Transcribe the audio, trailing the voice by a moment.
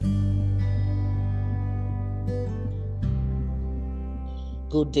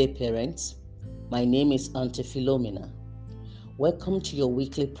Good day, parents. My name is Auntie Philomena. Welcome to your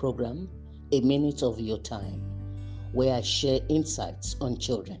weekly program, A Minute of Your Time, where I share insights on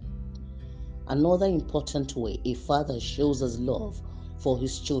children. Another important way a father shows his love for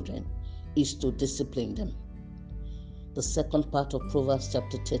his children is to discipline them. The second part of Proverbs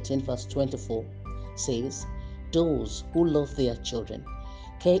chapter 13, verse 24 says, "Those who love their children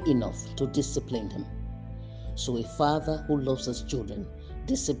care enough to discipline them." So a father who loves his children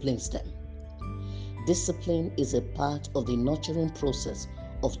disciplines them. Discipline is a part of the nurturing process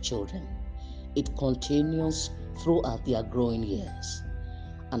of children. It continues throughout their growing years,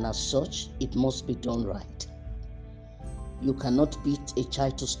 and as such, it must be done right. You cannot beat a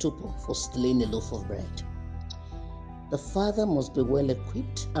child to stupor for stealing a loaf of bread. The father must be well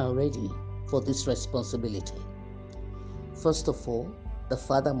equipped and ready for this responsibility. First of all, the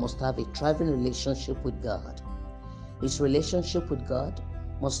father must have a thriving relationship with God. His relationship with God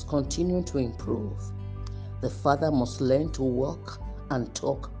must continue to improve. The father must learn to walk and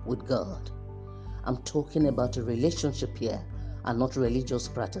talk with God. I'm talking about a relationship here and not religious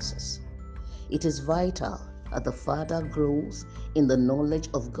practices. It is vital that the father grows in the knowledge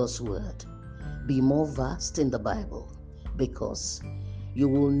of God's word. Be more vast in the Bible, because you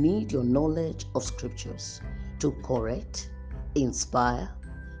will need your knowledge of scriptures to correct, inspire,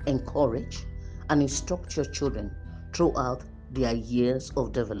 encourage, and instruct your children throughout their years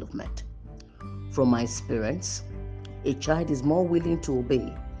of development. From my experience, a child is more willing to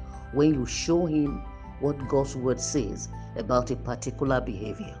obey when you show him what God's word says about a particular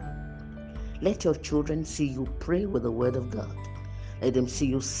behavior. Let your children see you pray with the word of God. Let them see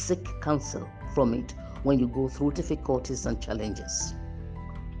you seek counsel from it when you go through difficulties and challenges.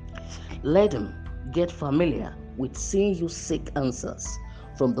 Let them get familiar with seeing you seek answers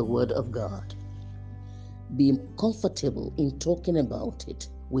from the word of God. Be comfortable in talking about it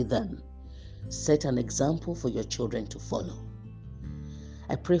with them. Set an example for your children to follow.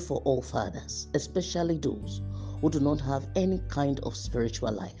 I pray for all fathers, especially those who do not have any kind of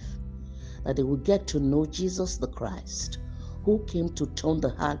spiritual life, that they will get to know Jesus the Christ, who came to turn the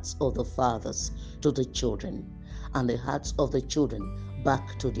hearts of the fathers to the children and the hearts of the children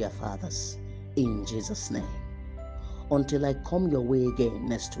back to their fathers. In Jesus' name. Until I come your way again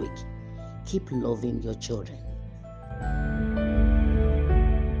next week, keep loving your children.